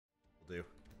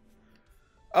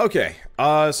Okay,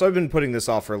 so I've been putting this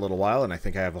off for a little while, and I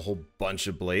think I have a whole bunch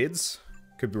of blades.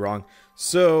 Could be wrong.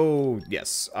 So,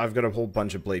 yes, I've got a whole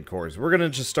bunch of blade cores. We're gonna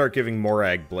just start giving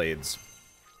Morag blades.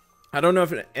 I don't know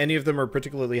if any of them are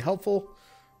particularly helpful,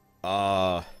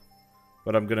 but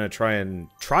I'm gonna try and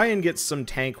get some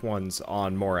tank ones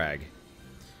on Morag.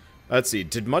 Let's see,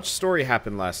 did much story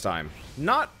happen last time?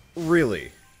 Not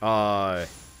really.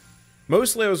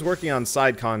 Mostly I was working on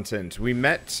side content. We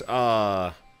met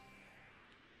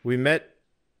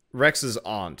Rex's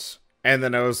aunt, and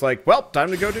then I was like, well, time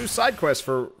to go do side quests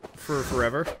for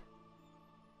forever.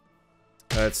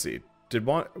 Let's see. Did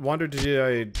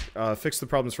I fix the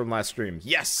problems from last stream?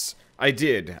 Yes, I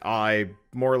did. I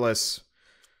more or less...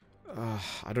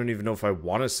 I don't even know if I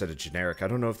want to set a generic. I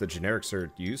don't know if the generics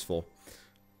are useful.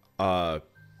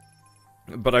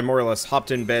 But I more or less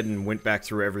hopped in bed and went back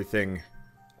through everything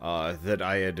that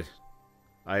I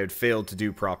had failed to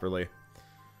do properly.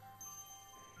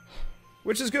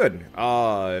 Which is good.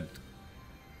 Well,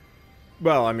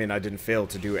 I mean, I didn't fail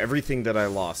to do everything that I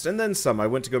lost. And then some. I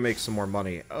went to go make some more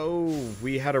money. Oh,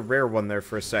 we had a rare one there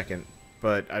for a second,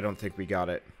 but I don't think we got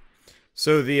it.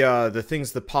 So the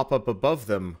things that pop up above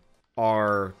them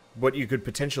are what you could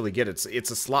potentially get. It's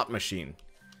a slot machine.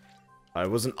 It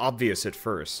wasn't obvious at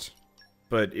first,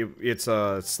 but it's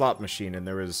a slot machine, and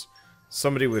there was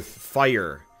somebody with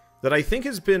fire that I think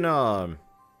has been,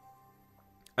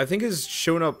 has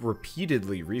shown up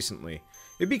repeatedly recently.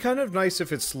 It'd be kind of nice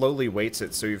if it slowly weights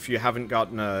it, so if you haven't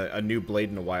gotten a new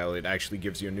blade in a while, it actually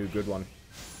gives you a new good one.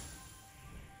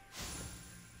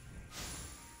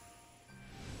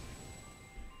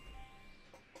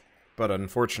 But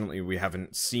unfortunately, we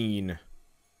haven't seen...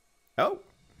 Oh?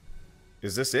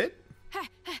 Is this it?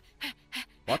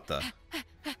 What the?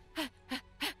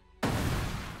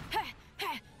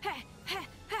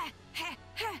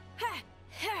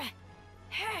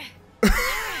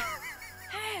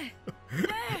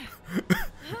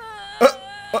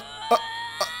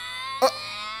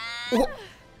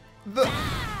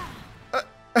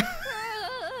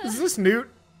 Is this Newt?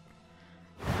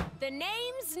 The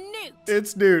name's Newt.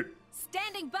 It's Newt.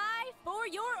 Standing by for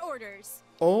your orders.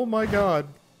 Oh my god.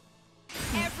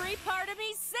 Every part of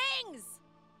me sings.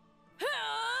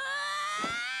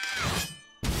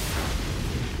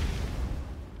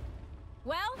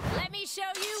 Well, let me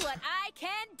show you what I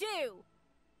can do.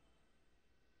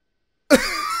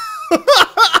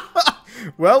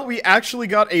 Well, we actually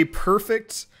got a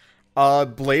perfect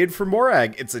blade for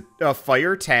Morag. It's a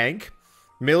fire tank,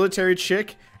 military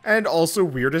chick, and also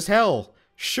weird as hell.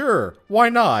 Sure, why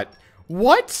not?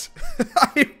 What?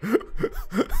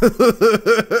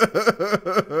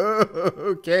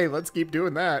 Okay, let's keep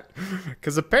doing that.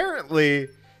 Because apparently,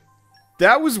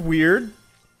 that was weird.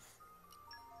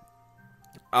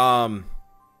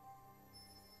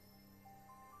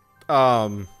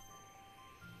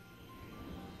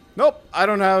 Nope, I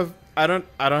don't have a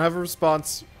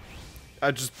response.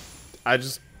 I just,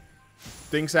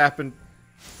 things happen.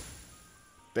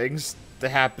 Things that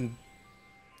happen.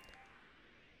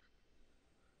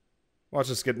 Watch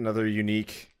us get another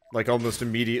unique, like, almost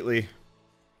immediately.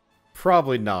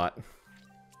 Probably not.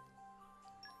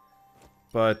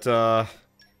 But,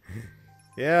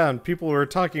 yeah, and people were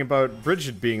talking about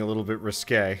Bridget being a little bit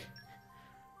risque.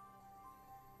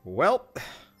 Well...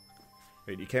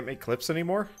 Wait, you can't make clips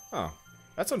anymore? Oh,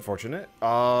 that's unfortunate.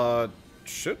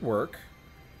 Should work.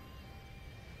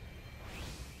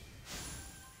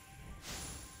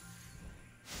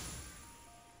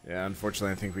 Yeah,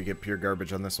 unfortunately, I think we get pure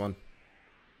garbage on this one.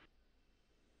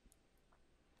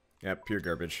 Yeah, pure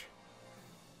garbage.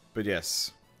 But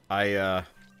yes,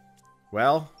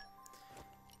 well,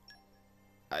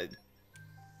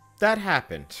 that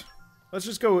happened. Let's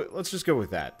just go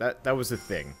with that. That was the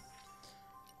thing.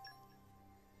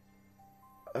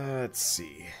 Let's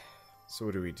see. So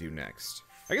what do we do next?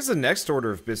 I guess the next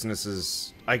order of business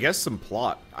is, I guess, some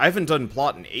plot. I haven't done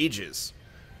plot in ages.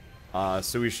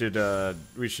 So we should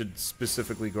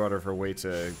specifically go out of our way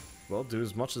to, well, do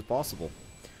as much as possible.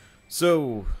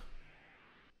 So,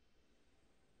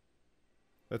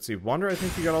 let's see. Wander, I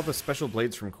think you got all the special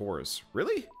blades from cores.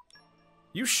 Really?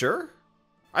 You sure?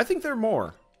 I think there are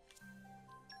more.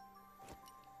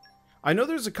 I know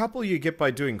there's a couple you get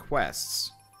by doing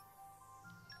quests.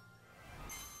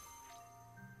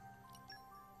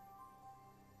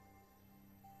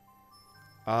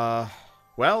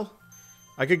 Well,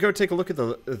 I could go take a look at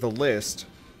the list.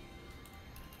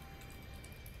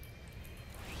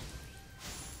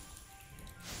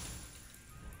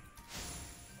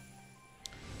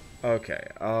 Okay,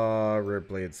 Rare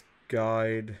Blades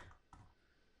Guide.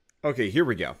 Okay, here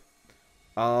we go.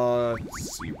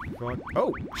 Let's see.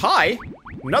 Oh, hi!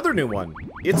 Another new one.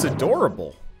 It's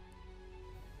adorable.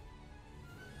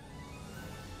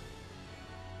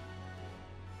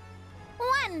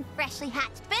 One freshly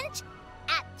hatched Finch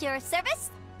at your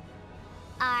service.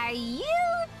 Are you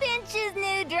Finch's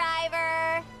new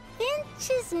driver?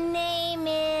 Finch's name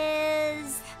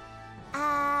is...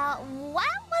 what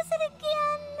was it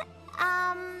again?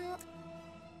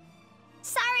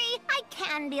 Sorry, I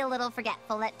can be a little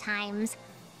forgetful at times.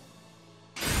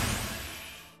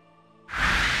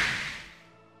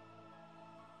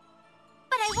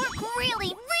 But I work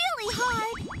really, really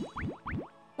hard.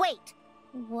 Wait,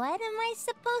 what am I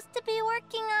supposed to be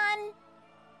working on?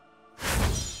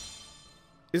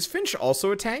 Is Finch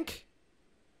also a tank?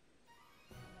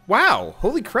 Wow,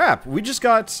 holy crap, we just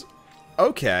got...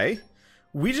 Okay.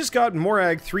 We just got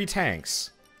Morag 3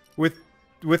 tanks.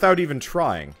 Without even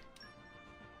trying.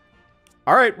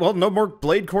 Alright, well, no more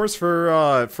blade cores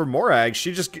for Morag.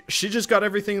 She just got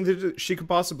everything that she could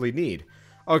possibly need.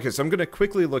 Okay, so I'm gonna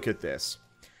quickly look at this.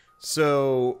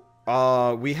 So,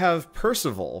 we have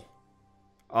Percival,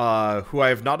 who I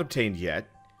have not obtained yet.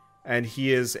 And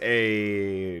he is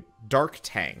a dark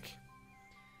tank.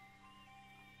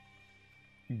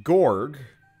 Gorg,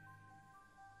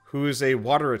 who is a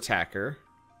water attacker.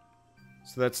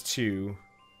 So that's 2.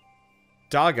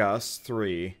 Dagas,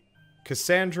 3.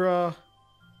 Cassandra...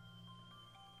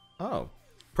 Oh.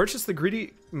 Purchase the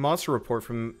greedy monster report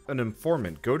from an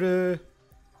informant. Go to...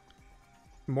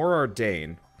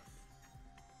 Morardane.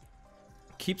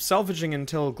 Keep salvaging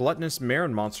until gluttonous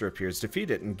Marin monster appears. Defeat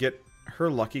it and get her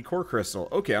lucky core crystal.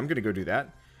 Okay, I'm gonna go do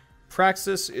that.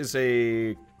 Praxis is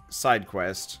a side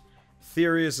quest.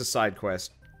 Theory is a side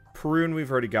quest. Perun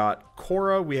we've already got.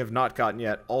 Korra we have not gotten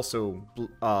yet. Also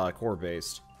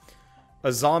core-based.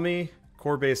 Azami,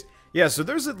 core-based. Yeah, so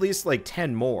there's at least like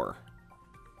 10 more.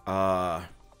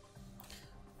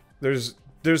 There's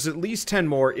at least 10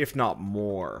 more, if not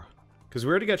more. Because we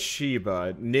already got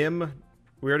Sheba. Nim,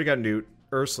 we already got Newt.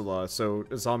 Ursula, so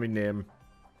Azami, Nim.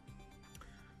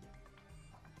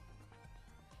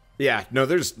 Yeah, no,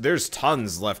 there's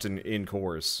tons left in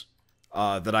cores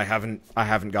that I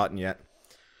haven't gotten yet.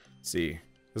 Let's see.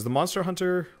 Is the Monster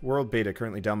Hunter World Beta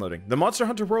currently downloading? The Monster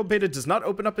Hunter World Beta does not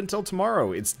open up until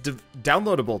tomorrow. It's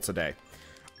downloadable today.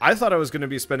 I thought I was going to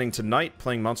be spending tonight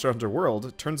playing Monster Hunter World.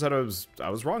 It turns out I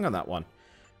was wrong on that one.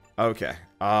 Okay.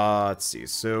 Let's see.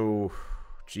 So,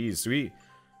 geez,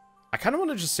 I kind of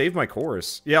want to just save my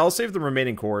cores. Yeah, I'll save the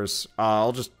remaining cores.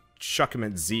 I'll just chuck them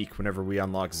at Zeke whenever we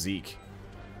unlock Zeke.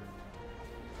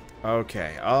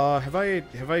 Okay, have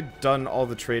I done all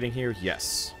the trading here?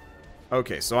 Yes.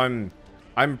 Okay, so I'm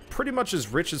pretty much as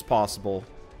rich as possible.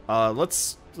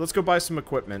 Let's go buy some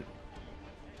equipment.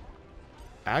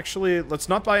 Actually, let's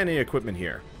not buy any equipment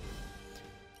here.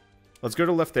 Let's go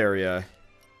to left area.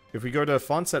 If we go to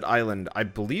Fonset Island, I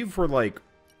believe we're like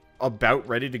about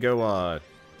ready to go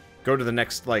go to the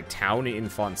next like town in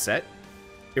Fonset.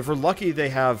 If we're lucky, they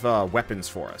have weapons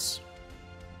for us.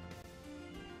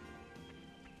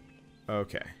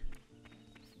 Okay.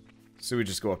 So we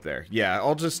just go up there. Yeah,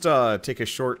 I'll just take a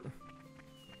short...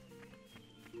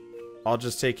 I'll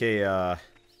just take a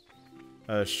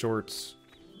short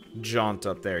jaunt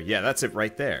up there. Yeah, that's it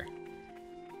right there.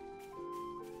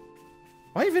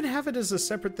 Why even have it as a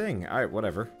separate thing? Alright,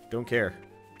 whatever. Don't care.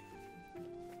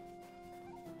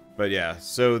 But yeah,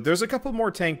 so there's a couple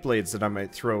more tank blades that I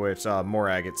might throw at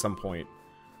Morag at some point.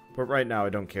 But right now I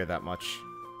don't care that much.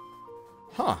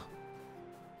 Huh.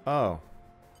 Oh.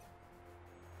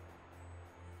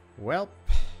 Welp.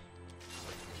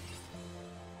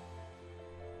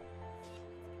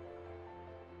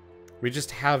 We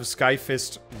just have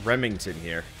Skyfist Remington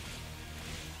here.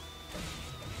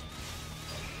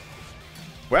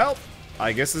 Well,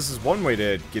 I guess this is one way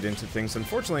to get into things.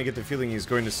 Unfortunately, I get the feeling he's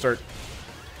going to start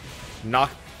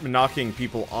knocking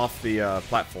people off the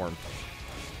platform,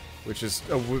 which is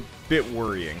a bit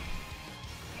worrying.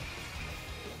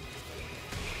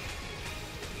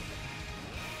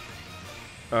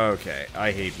 Okay,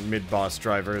 I hate mid-boss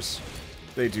drivers.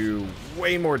 They do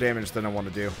way more damage than I want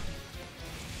to do.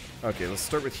 Okay, let's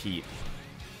start with heat.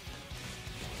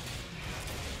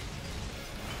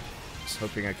 Just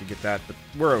hoping I could get that, but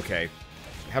we're okay.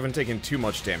 Haven't taken too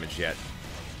much damage yet.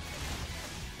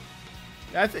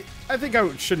 I think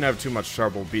I shouldn't have too much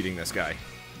trouble beating this guy.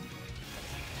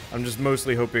 I'm just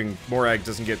mostly hoping Morag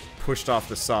doesn't get pushed off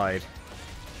the side.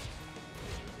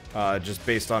 Just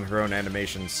based on her own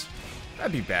animations.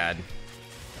 That'd be bad.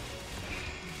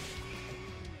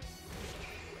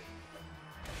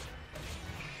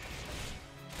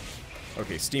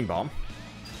 Okay, Steam Bomb.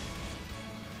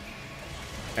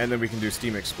 And then we can do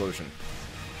Steam Explosion.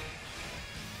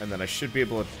 And then I should be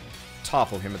able to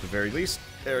topple him at the very least.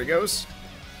 There he goes.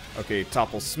 Okay,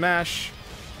 topple smash.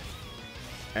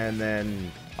 And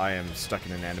then I am stuck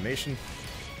in an animation.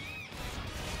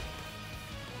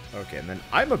 Okay, and then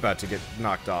I'm about to get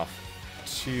knocked off.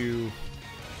 2,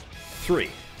 3.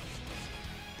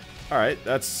 Alright,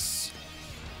 that's...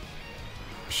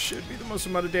 should be the most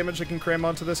amount of damage I can cram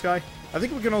onto this guy. I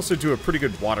think we can also do a pretty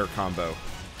good water combo,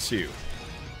 too.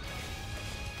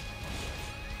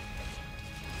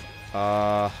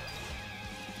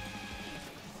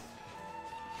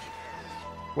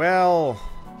 Well...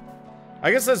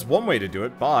 I guess that's one way to do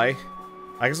it. Bye.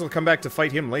 I guess we'll come back to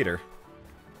fight him later.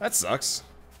 That sucks.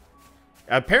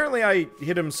 Apparently I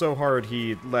hit him so hard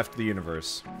he left the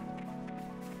universe.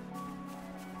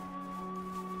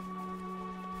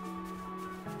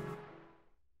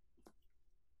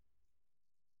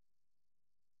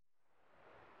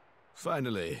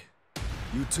 Finally,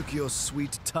 you took your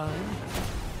sweet time?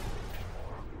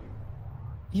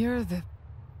 You're the...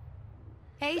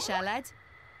 Hey, Charlotte.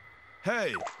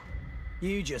 Hey!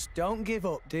 You just don't give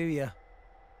up, do you?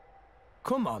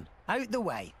 Come on, out the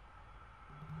way.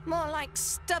 More like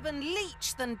stubborn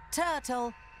leech than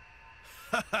turtle.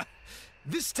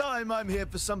 This time I'm here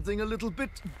for something a little bit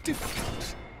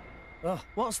different. Oh,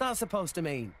 what's that supposed to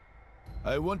mean?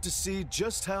 I want to see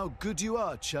just how good you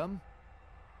are, chum.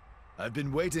 I've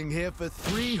been waiting here for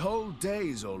 3 whole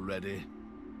days already.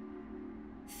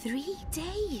 3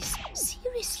 days?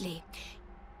 Seriously?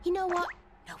 You know what?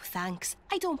 No thanks.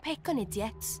 I don't pick on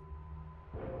idiots.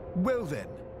 Well then.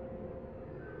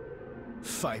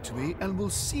 Fight me and we'll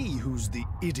see who's the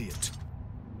idiot.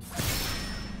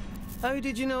 How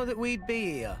did you know that we'd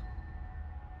be here?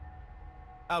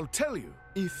 I'll tell you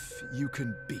if you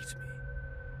can beat me.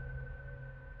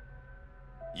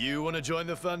 You want to join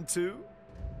the fun too?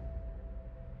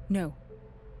 No.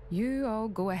 You all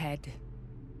go ahead.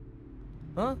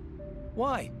 Huh?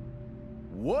 Why?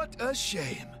 What a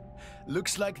shame.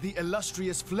 Looks like the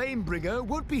illustrious Flamebringer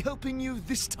won't be helping you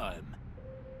this time.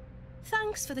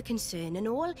 Thanks for the concern and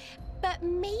all, but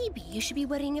maybe you should be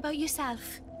worrying about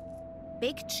yourself.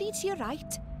 Big tree to your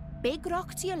right, big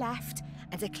rock to your left,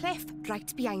 and a cliff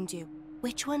right behind you.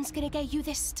 Which one's gonna get you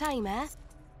this time, eh?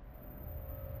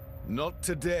 Not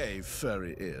today,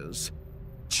 furry ears.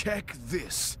 Check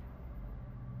this.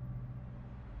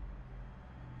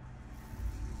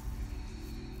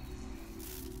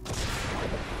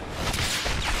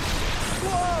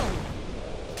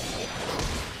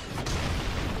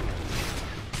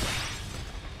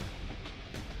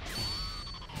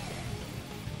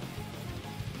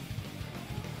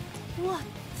 What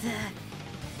the...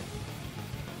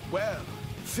 Well,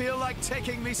 feel like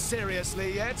taking me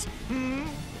seriously yet? Hmm?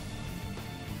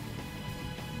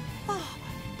 Oh,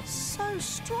 so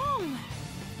strong.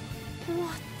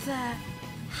 What the...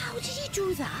 How did you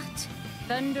do that?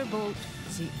 Thunderbolt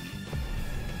Zeke.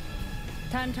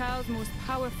 Tantal's most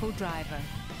powerful driver.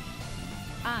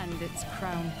 And its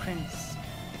crown prince.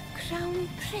 Crown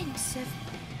Prince of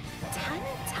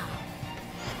Tantal?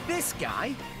 This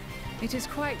guy? It is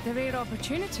quite the rare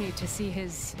opportunity to see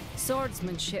his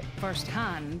swordsmanship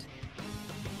firsthand.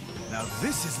 Now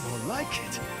this is more like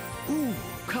it. Ooh,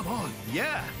 come on,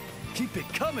 yeah. Keep it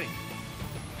coming.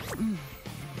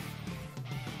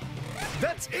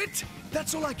 That's it?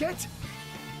 That's all I get?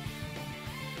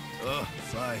 Ugh,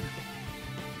 fine.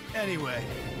 Anyway,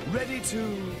 ready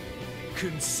to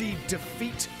concede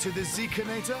defeat to the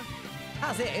Zekinator?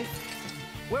 As if.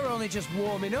 We're only just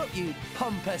warming up, you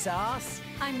pompous ass.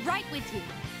 I'm right with you.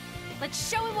 Let's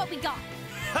show him what we got.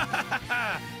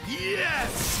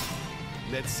 Yes!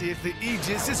 Let's see if the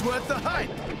Aegis is worth the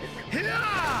hype.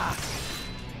 Hiya!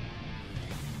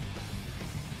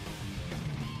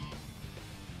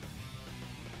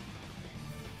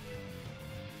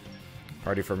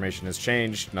 Party formation has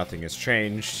changed. Nothing has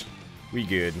changed. We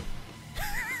good.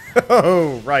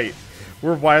 Oh, right.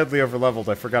 We're wildly overleveled.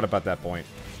 I forgot about that point.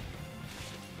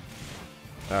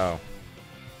 Oh.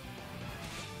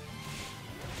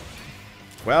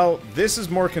 Well, this is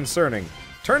more concerning.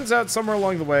 Turns out somewhere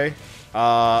along the way,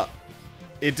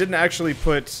 it didn't actually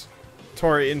put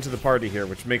Tora into the party here,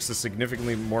 which makes this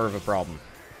significantly more of a problem.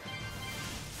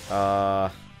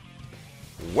 Well...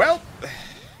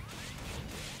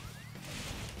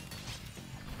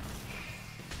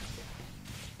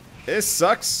 This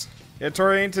sucks. Yeah,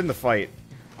 Tora ain't in the fight.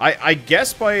 I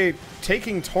guess by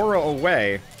taking Tora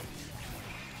away,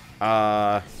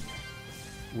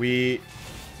 we...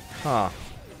 Huh.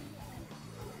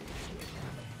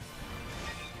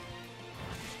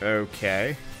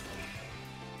 Okay.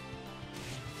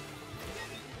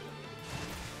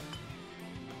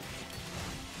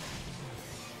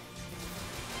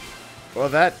 Well,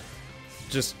 that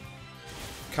just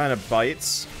kind of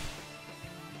bites.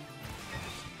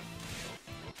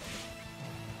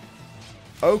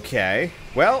 Okay.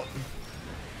 Well,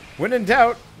 when in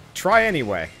doubt, try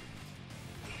anyway.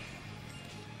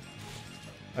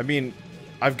 I mean,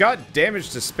 I've got damage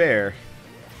to spare.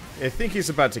 I think he's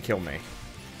about to kill me.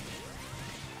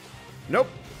 Nope.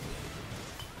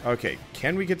 Okay,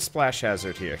 can we get Splash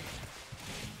Hazard here?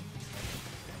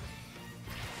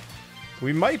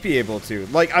 We might be able to.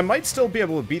 Like, I might still be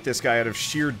able to beat this guy out of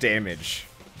sheer damage.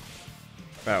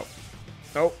 Oh.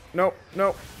 Oh, no,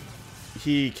 no.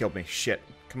 He killed me. Shit.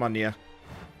 Come on, Nia.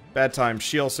 Bad time.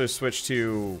 She also switched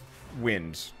to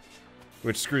Wind,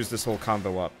 which screws this whole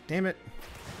combo up. Damn it.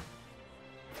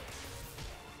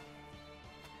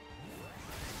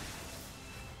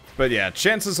 But yeah,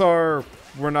 chances are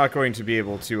we're not going to be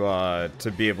able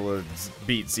to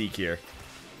beat Zeke here.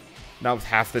 Not with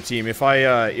half the team. If I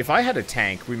had a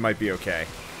tank, we might be okay.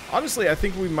 Honestly, I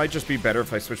think we might just be better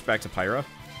if I switch back to Pyra.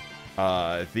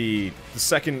 The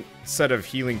second set of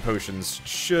healing potions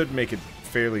should make a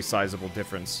fairly sizable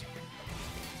difference.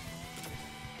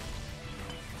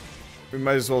 We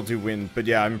might as well do Wind, but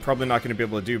yeah, I'm probably not going to be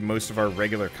able to do most of our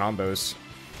regular combos.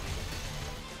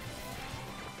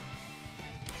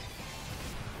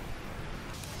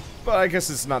 But I guess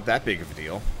it's not that big of a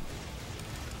deal.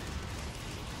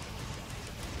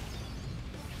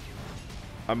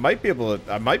 I might be able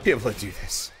to do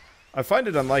this. I find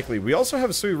it unlikely. We also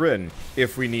have Sui Rin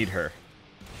if we need her.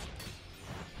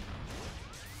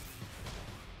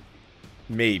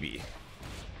 Maybe.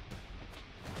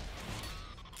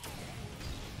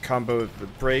 Combo the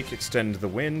break, extend the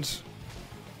wind.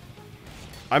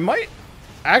 I might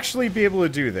actually be able to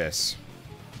do this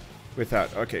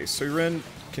without. Okay, Sui Rin,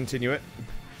 continue it.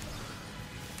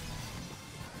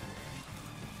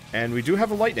 And we do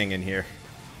have a lightning in here.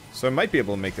 So I might be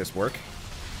able to make this work.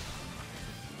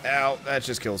 Ow, that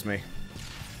just kills me.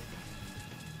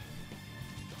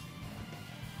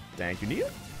 Thank you, Nia.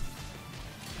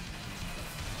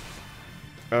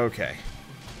 Okay.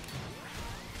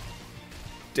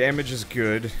 Damage is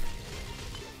good.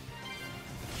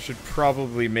 Should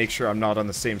probably make sure I'm not on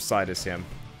the same side as him.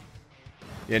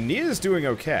 Yeah, Nia's doing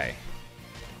okay.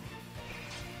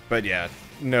 But yeah,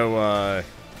 no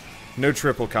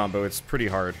triple combo. It's pretty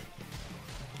hard.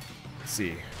 Let's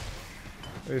see.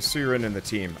 There's Sui Rin in the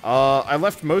team. I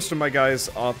left most of my guys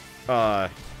up, I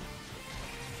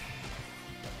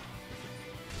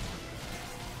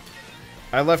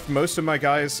left most of my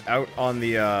guys out on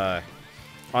the,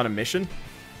 on a mission.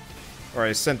 Or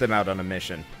I sent them out on a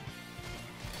mission.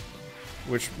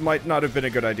 Which might not have been a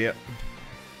good idea.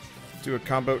 Do a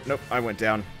combo. Nope, I went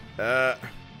down.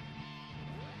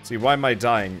 See, why am I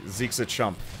dying? Zeke's a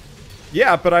chump.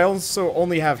 Yeah, but I also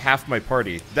only have half my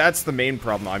party. That's the main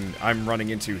problem I'm running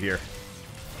into here.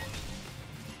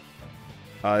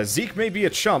 Zeke may be a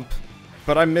chump,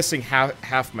 but I'm missing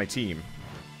half my team.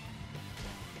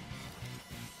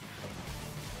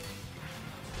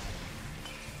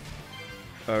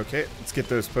 Okay, let's get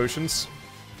those potions.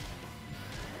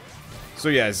 So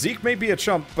yeah, Zeke may be a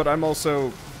chump, but I'm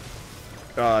also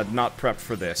not prepped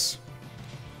for this.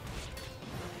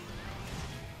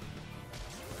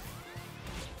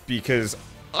 Because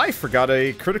I forgot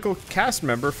a critical cast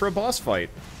member for a boss fight.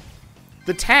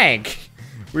 The tank.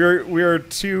 We are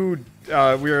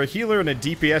a healer and a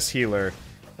DPS healer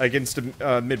against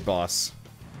a mid boss.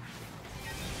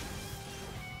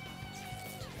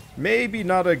 Maybe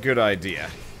not a good idea.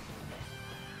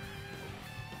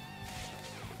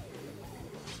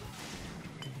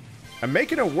 I'm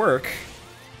making it work.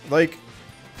 Like,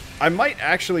 I might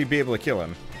actually be able to kill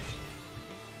him.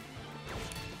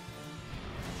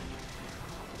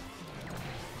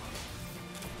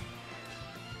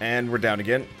 And we're down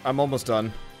again. I'm almost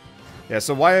done. Yeah,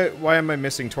 so why am I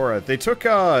missing Tora? They took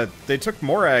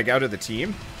Morag out of the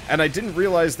team, and I didn't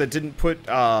realize that didn't put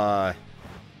Tora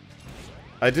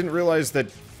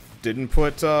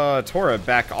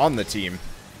back on the team.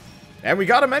 And we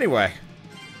got him anyway.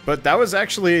 But that was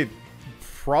actually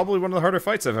probably one of the harder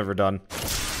fights I've ever done.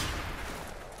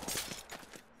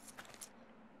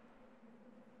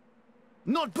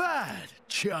 Not bad,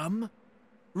 chum.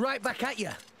 Right back at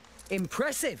you.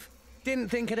 Impressive. Didn't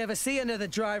think I'd ever see another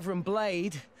driver and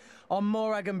blade on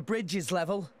Morag and Bridges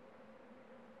level.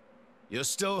 You're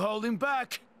still holding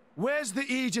back. Where's the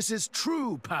Aegis's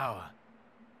true power?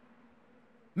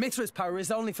 Mithra's power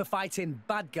is only for fighting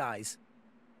bad guys.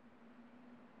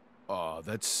 Oh,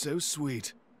 that's so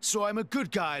sweet. So I'm a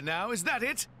good guy now, is that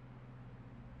it?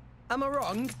 Am I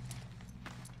wrong?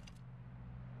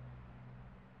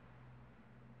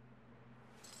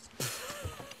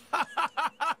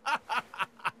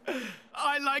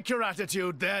 like your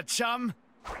attitude there, chum.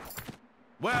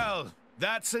 Well,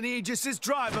 that's an Aegis's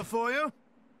driver for you.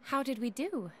 How did we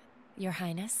do, Your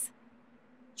Highness?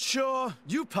 Sure,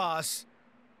 you pass.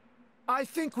 I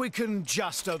think we can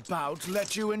just about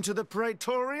let you into the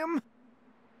Praetorium.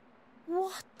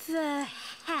 What the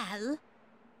hell?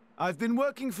 I've been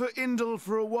working for Indel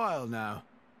for a while now.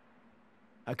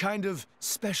 A kind of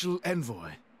special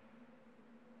envoy.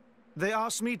 They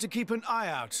asked me to keep an eye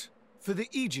out for the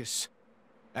Aegis.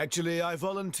 Actually, I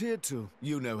volunteered to.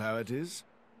 You know how it is.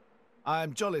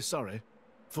 I'm jolly sorry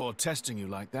for testing you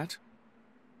like that.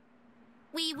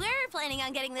 We were planning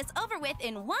on getting this over with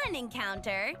in one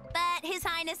encounter, but His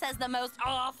Highness has the most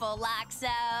awful luck, so...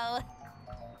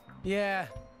 Yeah,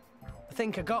 I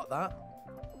think I got that.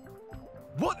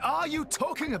 What are you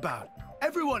talking about?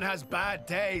 Everyone has bad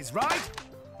days, right?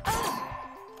 Ah!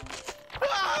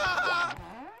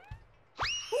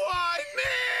 Why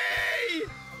me?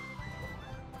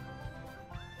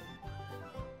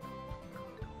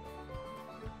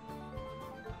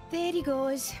 There he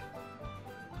goes.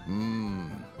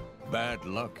 Bad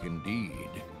luck indeed.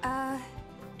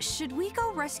 Should we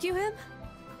go rescue him?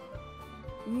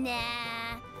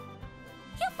 Nah.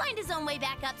 He'll find his own way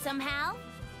back up somehow.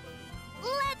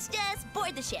 Let's just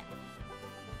board the ship.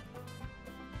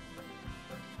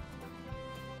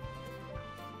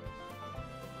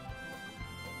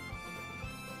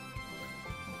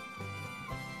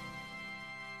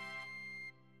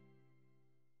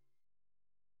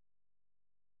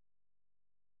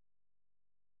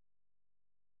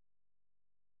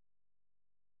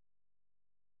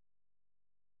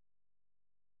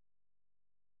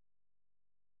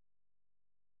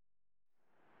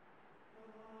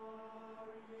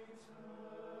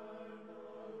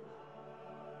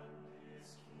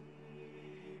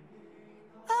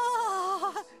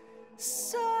 Oh,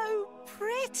 so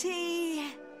pretty.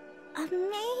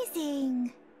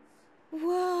 Amazing.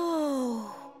 Whoa.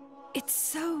 It's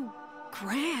so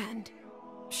grand.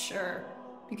 Sure,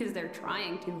 because they're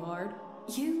trying too hard.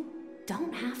 You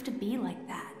don't have to be like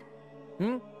that.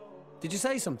 Did you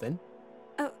say something?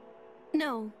 Oh,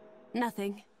 no,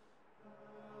 nothing.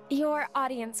 Your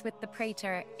audience with the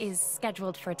Praetor is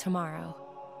scheduled for tomorrow.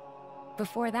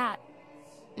 Before that,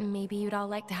 maybe you'd all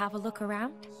like to have a look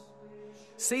around?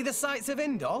 See the sights of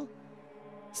Indol?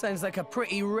 Sounds like a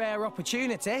pretty rare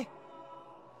opportunity.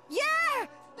 Yeah!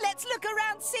 Let's look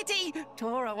around city.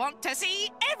 Tora want to see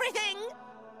everything.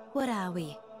 What are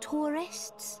we,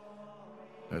 tourists?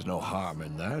 There's no harm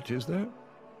in that, is there?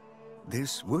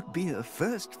 This would be a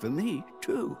first for me,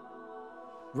 too.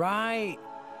 Right.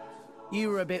 You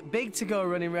were a bit big to go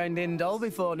running around Indol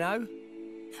before now.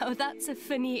 Oh, that's a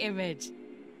funny image.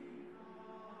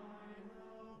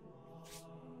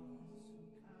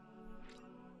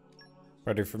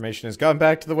 Our information has gone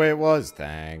back to the way it was.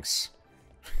 Thanks.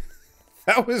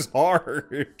 That was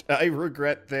hard. I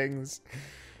regret things.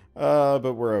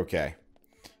 But we're okay.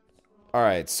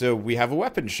 Alright, so we have a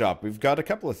weapon shop. We've got a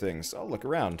couple of things. I'll look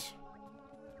around.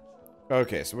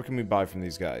 Okay, so what can we buy from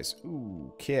these guys?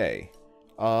 Ooh, okay.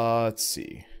 Let's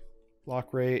see.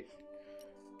 Block rate.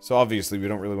 So obviously we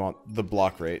don't really want the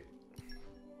block rate.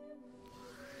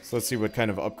 So let's see what kind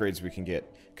of upgrades we can get.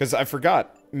 Because I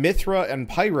forgot, Mithra and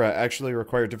Pyra actually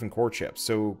require different core chips,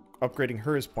 so upgrading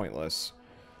her is pointless.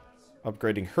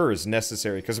 Upgrading her is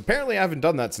necessary, because apparently I haven't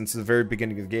done that since the very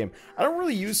beginning of the game. I don't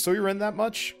really use Soyren that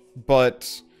much,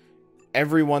 but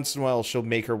every once in a while she'll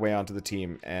make her way onto the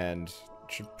team, and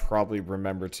should probably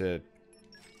remember to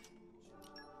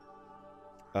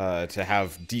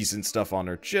have decent stuff on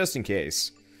her, just in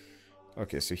case.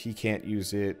 Okay, so he can't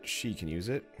use it, she can use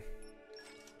it.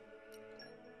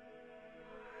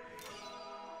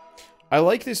 I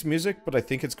like this music, but I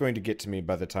think it's going to get to me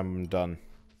by the time I'm done.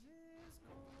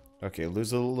 Okay,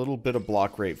 lose a little bit of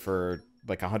block rate for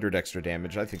like 100 extra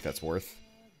damage. I think that's worth.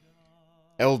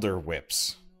 Elder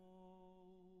Whips.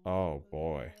 Oh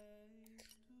boy.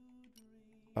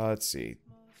 Let's see.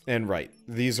 And right,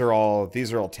 these are all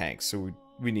tanks, so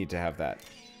we need to have that.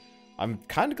 I'm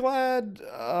kind of glad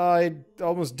I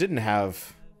almost didn't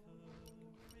have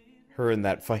her in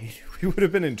that fight. We would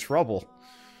have been in trouble.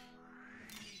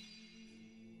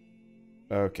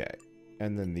 Okay,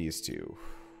 and then these two.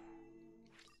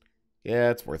 Yeah,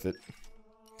 it's worth it.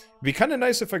 It'd be kind of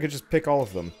nice if I could just pick all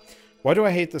of them. Why do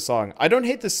I hate this song? I don't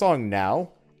hate this song now.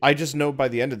 I just know by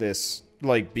the end of this,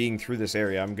 like, being through this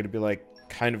area, I'm gonna be, like,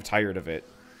 kind of tired of it.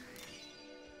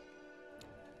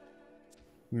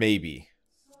 Maybe.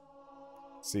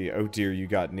 See, oh dear, you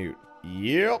got Newt.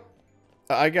 Yep,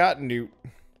 I got Newt.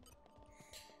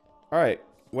 Alright,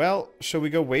 well, shall we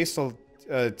go waste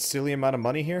a silly amount of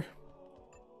money here?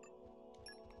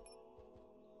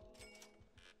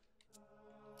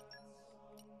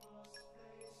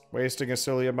 Wasting a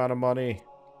silly amount of money.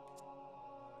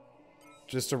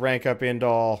 Just to rank up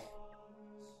Indal.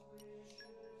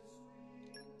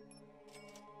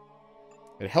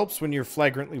 It helps when you're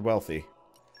flagrantly wealthy.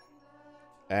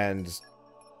 And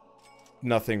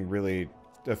nothing really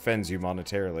offends you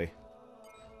monetarily.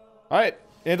 Alright,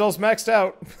 Indal's maxed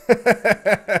out.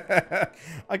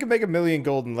 I can make 1 million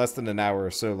gold in less than an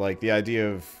hour, so like the idea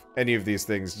of any of these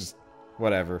things, just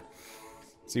whatever.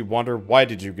 So you wonder, why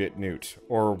did you get Newt?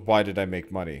 Or why did I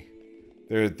make money?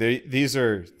 These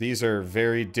are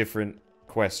very different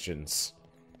questions.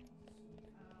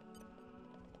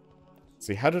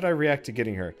 See, how did I react to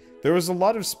getting her? There was a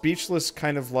lot of speechless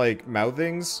kind of like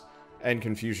mouthings and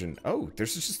confusion. Oh,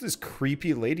 there's just this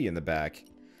creepy lady in the back.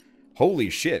 Holy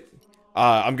shit.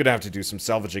 I'm gonna have to do some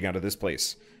salvaging out of this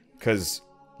place. Because,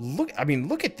 look, I mean,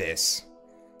 look at this.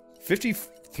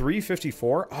 53,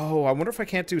 54? Oh, I wonder if I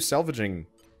can't do salvaging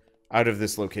out of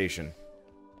this location.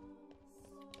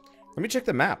 Let me check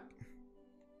the map.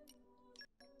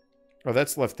 Oh,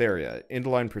 that's Leftheria.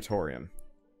 Indaline Praetorium.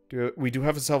 We do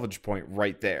have a salvage point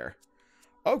right there.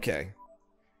 Okay.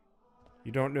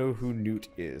 You don't know who Newt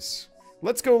is.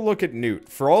 Let's go look at Newt.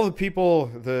 For all the people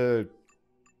that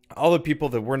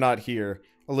were not here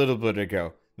a little bit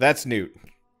ago. That's Newt.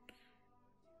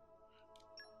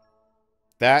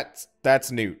 That's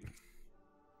Newt.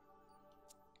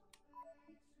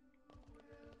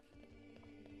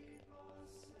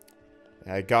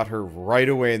 I got her right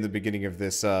away in the beginning of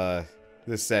this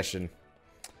this session.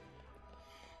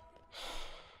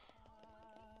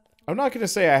 I'm not gonna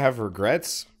say I have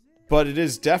regrets, but it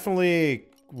is definitely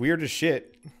weird as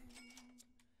shit.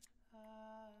 I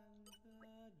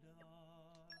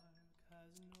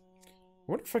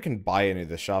wonder if I can buy any of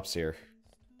the shops here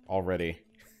already.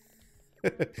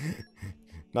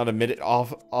 Not a minute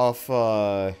off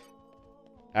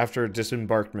after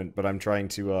disembarkment, but I'm trying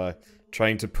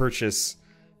to purchase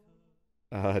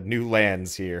new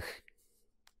lands here.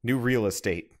 New real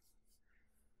estate.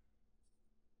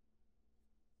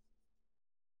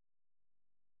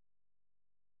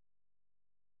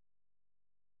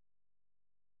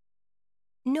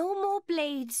 No more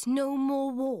blades, no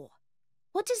more war.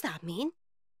 What does that mean?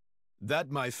 That,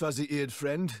 my fuzzy-eared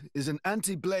friend, is an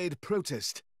anti-blade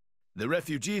protest. The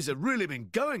refugees have really been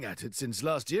going at it since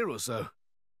last year or so.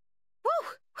 Whoa!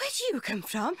 Where do you come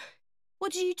from?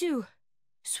 What do you do?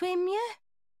 Swim, yeah?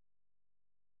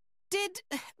 Did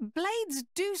Blades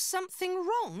do something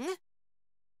wrong?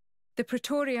 The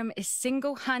Praetorium is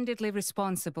single-handedly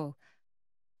responsible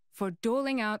for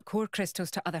doling out core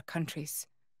crystals to other countries.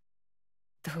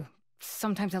 Though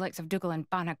sometimes the likes of Dougal and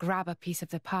Banna grab a piece of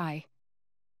the pie.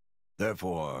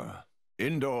 Therefore,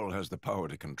 Indal has the power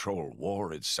to control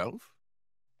war itself?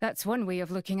 That's one way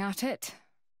of looking at it.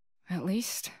 At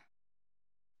least.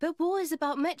 But war is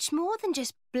about much more than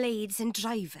just blades and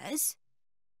drivers.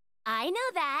 I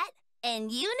know that,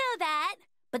 and you know that,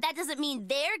 but that doesn't mean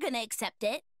they're gonna accept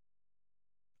it.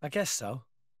 I guess so.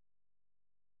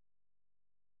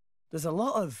 There's a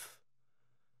lot of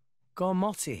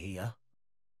Gormoti here.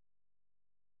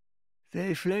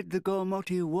 They fled the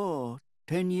Gormoti War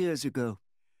 10 years ago.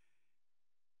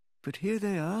 But here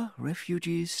they are,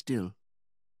 refugees still.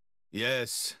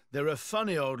 Yes, they're a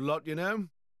funny old lot, you know.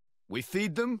 We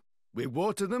feed them, we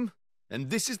water them, and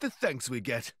this is the thanks we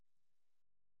get.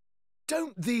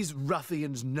 Don't these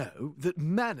ruffians know that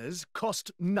manners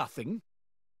cost nothing?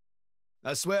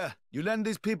 I swear, you lend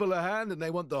these people a hand and they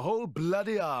want the whole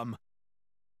bloody arm.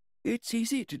 It's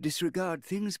easy to disregard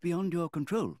things beyond your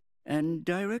control and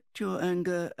direct your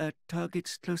anger at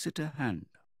targets closer to hand.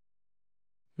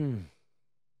 Do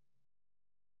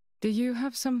you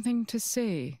have something to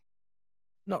say?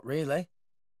 Not really.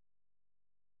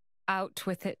 Out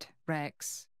with it,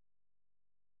 Rex.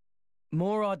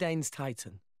 More ordains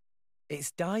Titan.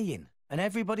 It's dying, and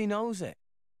everybody knows it.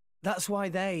 That's why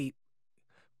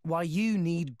you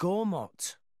need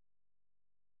Gormot.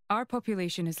 Our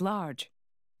population is large.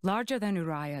 Larger than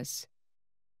Uriah's.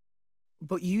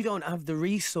 But you don't have the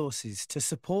resources to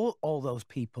support all those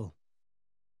people.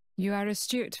 You are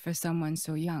astute for someone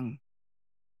so young.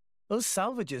 Us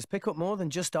salvagers pick up more than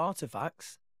just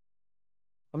artifacts.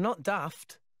 I'm not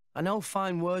daft. I know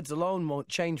fine words alone won't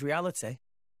change reality.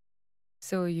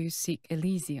 So you seek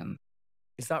Elysium.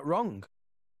 Is that wrong?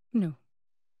 No.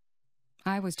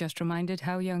 I was just reminded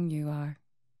how young you are.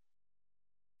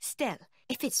 Still,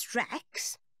 if it's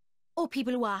Rex, or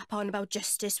people who harp on about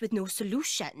justice with no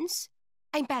solutions,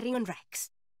 I'm betting on Rex.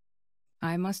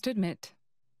 I must admit,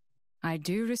 I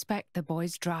do respect the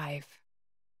boy's drive.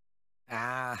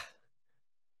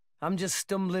 I'm just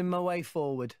stumbling my way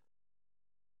forward.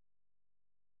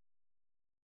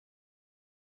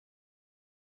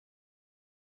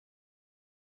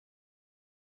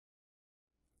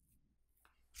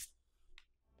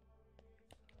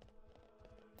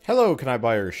 Hello, can I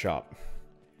buy your shop?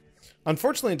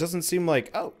 Unfortunately, it doesn't seem like...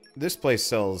 Oh, this place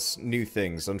sells new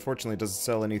things. Unfortunately, it doesn't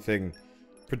sell anything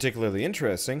particularly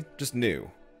interesting. Just new.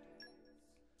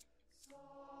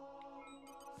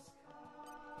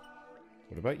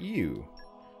 What about you?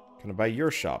 Can I buy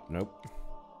your shop? Nope.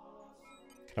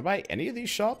 Can I buy any of these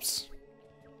shops?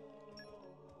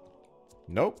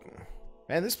 Nope.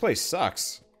 Man, this place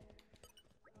sucks.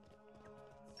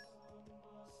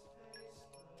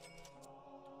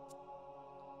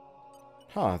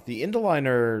 Huh, the Indoline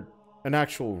are an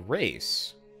actual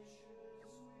race.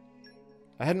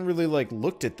 I hadn't really, like,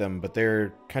 looked at them, but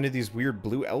they're kind of these weird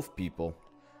blue elf people.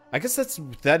 I guess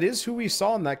that is who we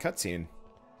saw in that cutscene.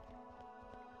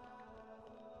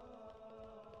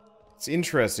 It's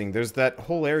interesting. There's that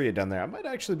whole area down there. I might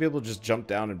actually be able to just jump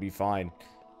down and be fine.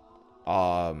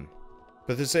 But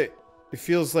it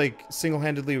feels like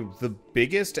single-handedly the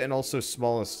biggest and also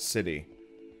smallest city.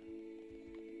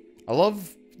 I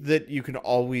love that you can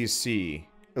always see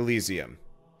Elysium.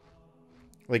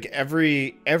 Like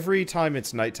every time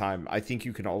it's nighttime, I think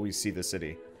you can always see the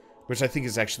city, which I think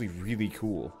is actually really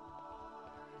cool.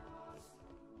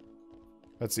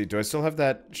 Let's see, do I still have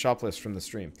that shop list from the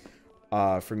stream?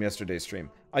 From yesterday's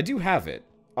stream. I do have it.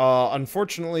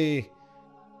 Unfortunately,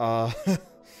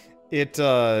 it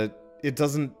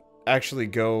doesn't actually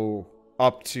go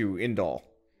up to Indal.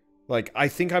 Like, I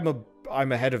think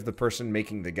I'm ahead of the person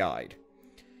making the guide.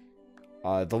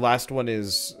 The last one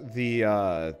is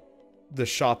the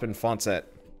shop in Fonset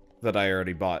that I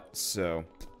already bought, so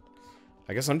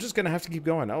I guess I'm just gonna have to keep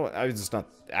going. Oh, it's not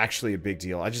actually a big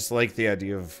deal. I just like the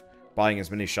idea of buying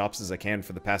as many shops as I can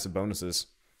for the passive bonuses.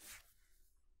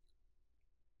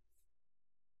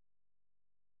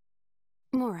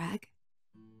 Morag,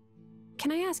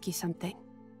 can I ask you something?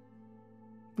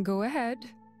 Go ahead.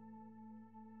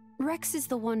 Rex is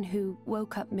the one who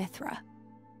woke up Mithra.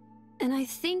 And I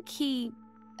think he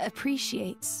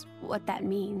appreciates what that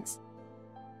means.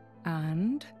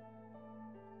 And?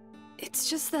 It's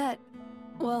just that,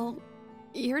 well,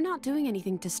 you're not doing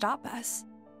anything to stop us.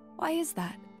 Why is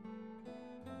that?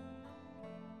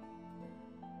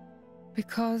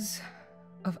 Because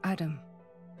of Adam.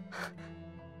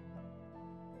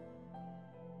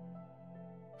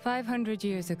 500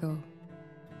 years ago,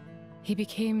 he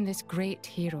became this great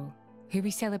hero who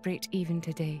we celebrate even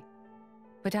today.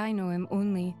 But I know him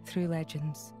only through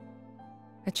legends.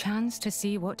 A chance to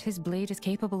see what his blade is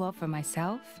capable of for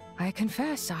myself? I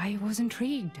confess I was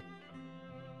intrigued.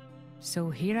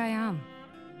 So here I am.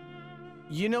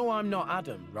 You know I'm not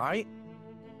Adam, right?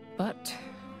 But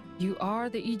you are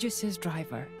the Aegis's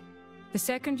driver. The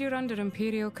second you're under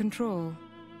Imperial control,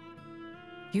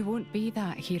 you won't be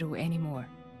that hero anymore.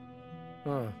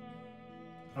 Huh.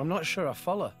 I'm not sure I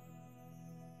follow.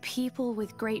 People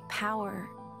with great power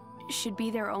should be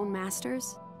their own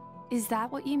masters? Is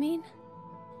that what you mean?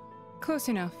 Close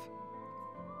enough.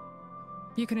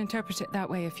 You can interpret it that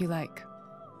way if you like.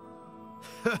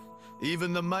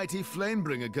 Even the mighty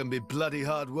Flamebringer can be bloody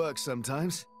hard work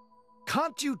sometimes.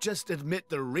 Can't you just admit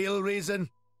the real reason?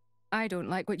 I don't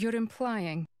like what you're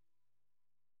implying.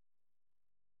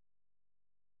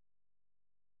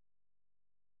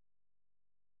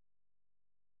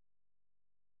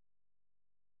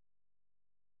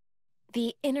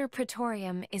 The inner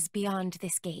praetorium is beyond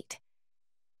this gate.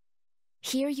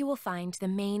 Here you will find the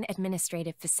main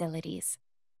administrative facilities.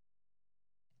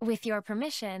 With your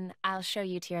permission, I'll show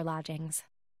you to your lodgings.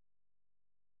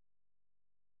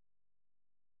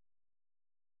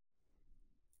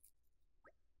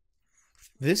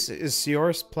 This is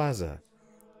Sioris Plaza.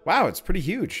 Wow, it's pretty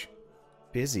huge.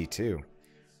 Busy, too.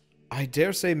 I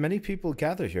dare say many people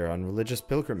gather here on religious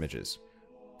pilgrimages.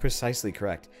 Precisely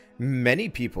correct. Many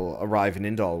people arrive in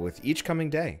Indal with each coming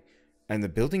day, and the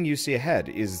building you see ahead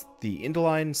is the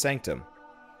Indaline Sanctum.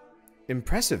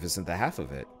 Impressive isn't the half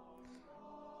of it.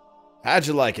 How'd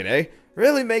you like it, eh?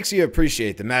 Really makes you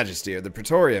appreciate the majesty of the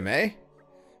Praetorium, eh?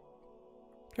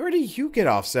 Where do you get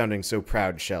off sounding so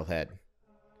proud, Shellhead?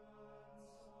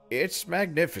 It's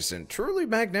magnificent, truly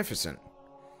magnificent.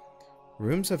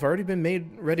 Rooms have already been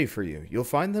made ready for you. You'll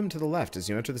find them to the left as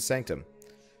you enter the sanctum.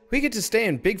 We get to stay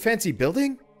in big fancy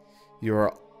building?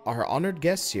 You're our honored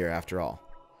guests here, after all.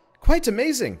 Quite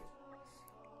amazing!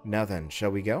 Now then, shall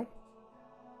we go?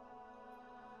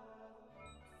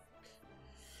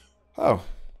 Oh,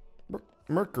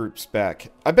 Merc Group's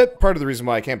back. I bet part of the reason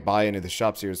why I can't buy any of the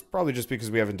shops here is probably just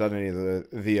because we haven't done any of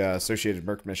the associated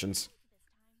Merc missions.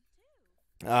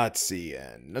 Let's see,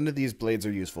 none of these blades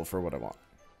are useful for what I want.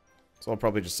 So I'll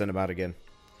probably just send them out again.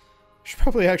 Should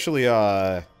probably actually,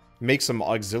 make some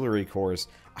auxiliary cores.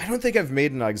 I don't think I've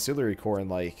made an auxiliary core in,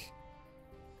 like,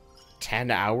 10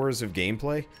 hours of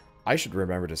gameplay? I should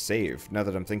remember to save, now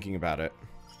that I'm thinking about it.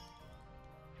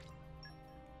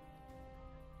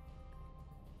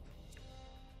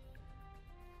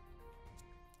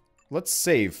 Let's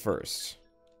save first.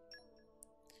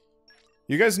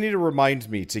 You guys need to remind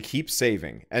me to keep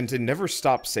saving, and to never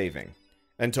stop saving,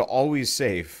 and to always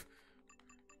save.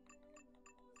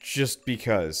 Just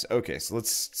because. Okay, so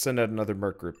let's send out another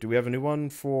merc group. Do we have a new one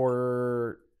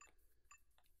for...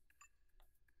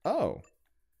 Oh.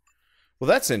 Well,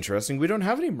 that's interesting. We don't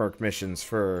have any merc missions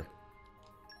for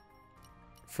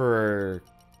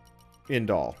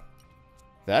Indal.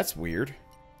 That's weird.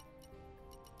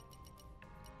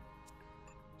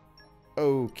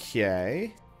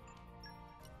 Okay.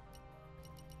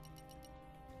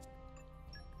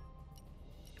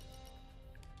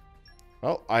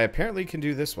 Well, I apparently can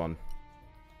do this one.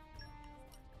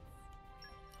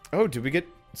 Oh, did we get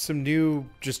some new,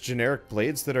 just generic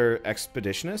blades that are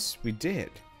expeditionist? We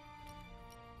did.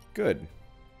 Good.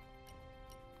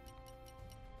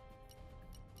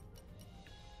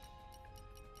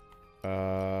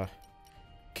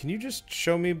 Can you just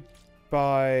show me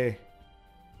by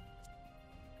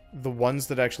the ones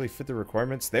that actually fit the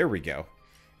requirements? There we go.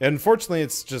 Unfortunately,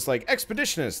 it's just like,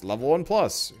 expeditionist, level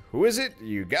 1+. Who is it?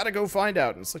 You gotta go find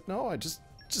out. And it's like, no, just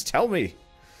tell me.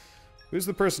 Who's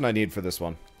the person I need for this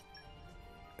one?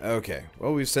 Okay,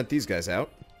 well, we've sent these guys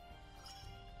out.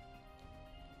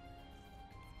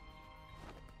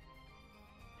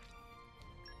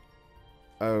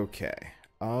 Okay.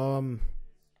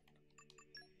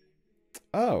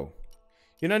 Oh.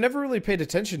 You know, I never really paid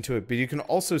attention to it, but you can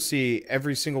also see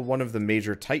every single one of the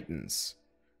major titans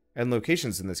and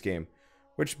locations in this game.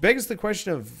 Which begs the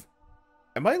question of,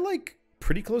 am I, like,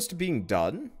 pretty close to being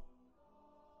done?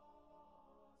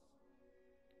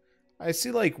 I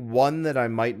see, like, one that I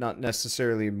might not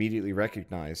necessarily immediately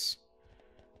recognize.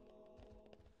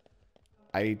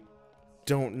 I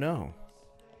don't know.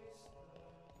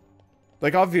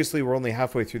 Like, obviously, we're only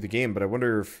halfway through the game, but I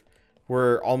wonder if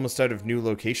we're almost out of new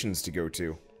locations to go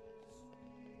to.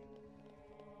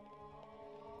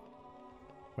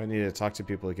 I need to talk to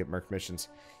people to get merc missions.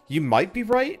 You might be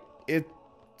right.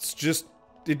 It's just,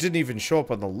 it didn't even show up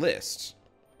on the list.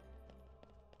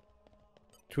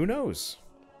 Who knows?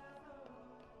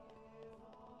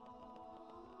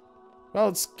 Well,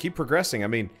 let's keep progressing. I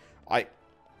mean, I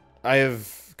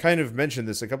have kind of mentioned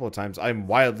this a couple of times. I'm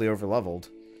wildly overleveled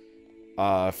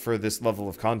for this level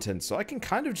of content, so I can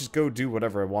kind of just go do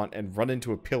whatever I want and run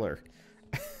into a pillar.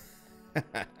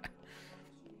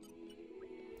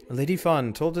 Lady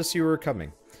Fawn told us you were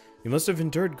coming. You must have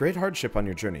endured great hardship on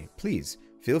your journey. Please,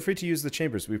 feel free to use the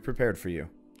chambers we've prepared for you.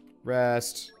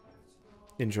 Rest.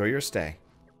 Enjoy your stay.